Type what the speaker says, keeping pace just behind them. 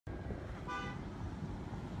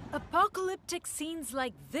Apocalyptic scenes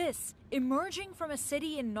like this emerging from a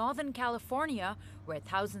city in Northern California where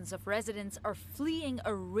thousands of residents are fleeing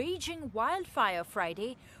a raging wildfire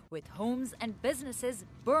Friday with homes and businesses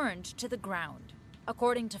burned to the ground.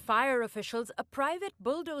 According to fire officials, a private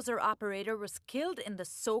bulldozer operator was killed in the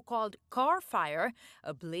so-called car fire,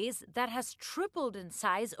 a blaze that has tripled in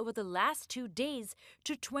size over the last 2 days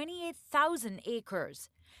to 28,000 acres.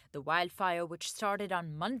 The wildfire, which started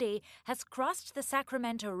on Monday, has crossed the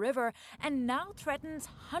Sacramento River and now threatens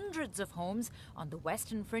hundreds of homes on the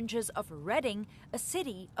western fringes of Redding, a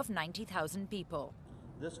city of 90,000 people.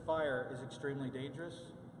 This fire is extremely dangerous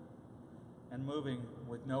and moving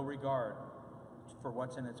with no regard for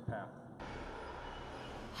what's in its path.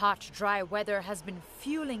 Hot, dry weather has been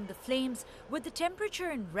fueling the flames, with the temperature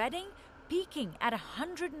in Redding peaking at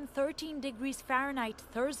 113 degrees Fahrenheit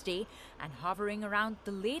Thursday and hovering around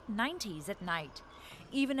the late 90s at night.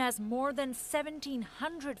 Even as more than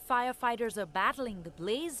 1,700 firefighters are battling the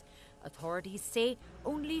blaze, authorities say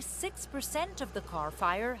only 6% of the car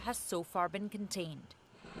fire has so far been contained.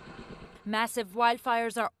 Massive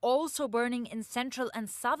wildfires are also burning in central and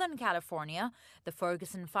southern California. The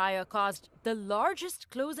Ferguson fire caused the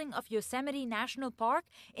largest closing of Yosemite National Park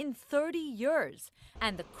in 30 years.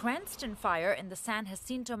 And the Cranston fire in the San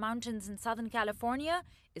Jacinto Mountains in Southern California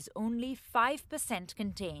is only 5%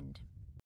 contained.